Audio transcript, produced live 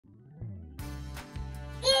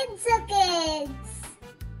Kids.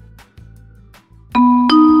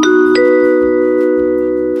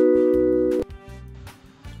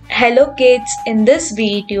 Hello kids, in this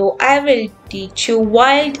video I will teach you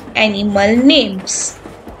wild animal names.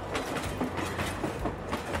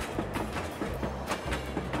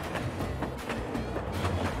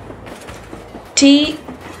 Tiger,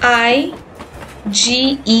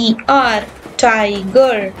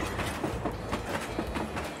 tiger.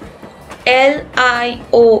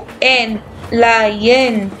 Lion,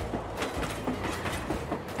 lion.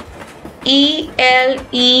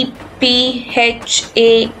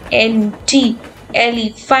 Elephant,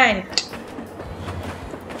 elephant.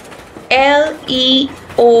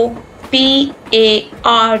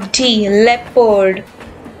 Leopard, leopard.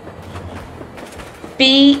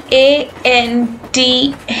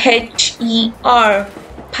 Panther,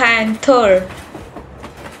 panther.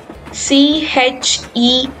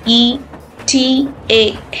 Cheetah,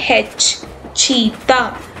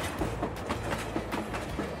 cheetah.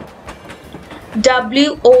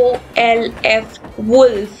 Wolf,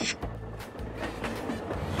 wolf.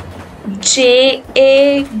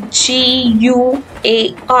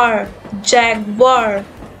 Jaguar, jaguar.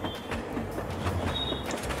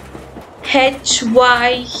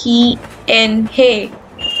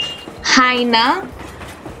 Hyena, hyena.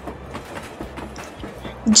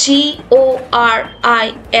 Gorilla,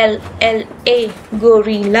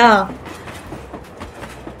 gorilla.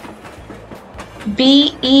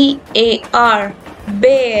 Bear,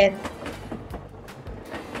 bear.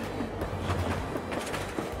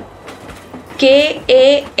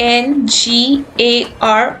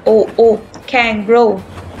 Kangaroo, kangaroo.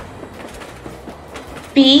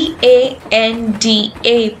 Panda,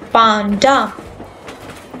 panda.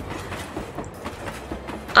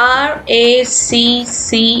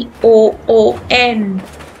 Raccoon,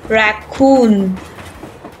 raccoon.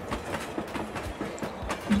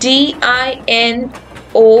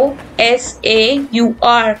 Dinosaur,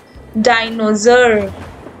 dinosaur.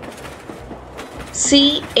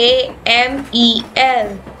 Camel,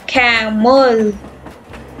 camel.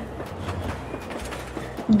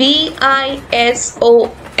 Bison,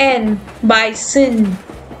 bison.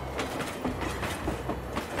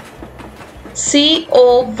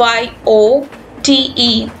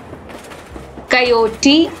 Coyote,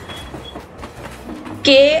 coyote.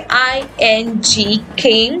 King,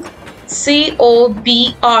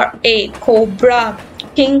 cobra, cobra,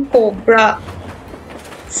 king cobra.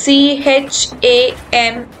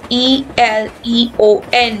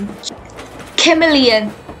 Chameleon,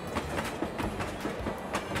 chameleon.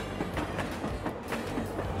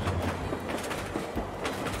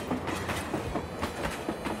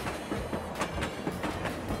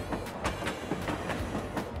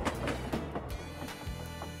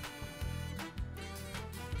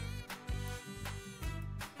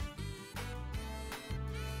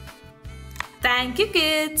 Thank you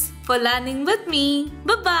kids for learning with me.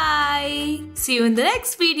 Bye bye. See you in the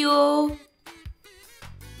next video.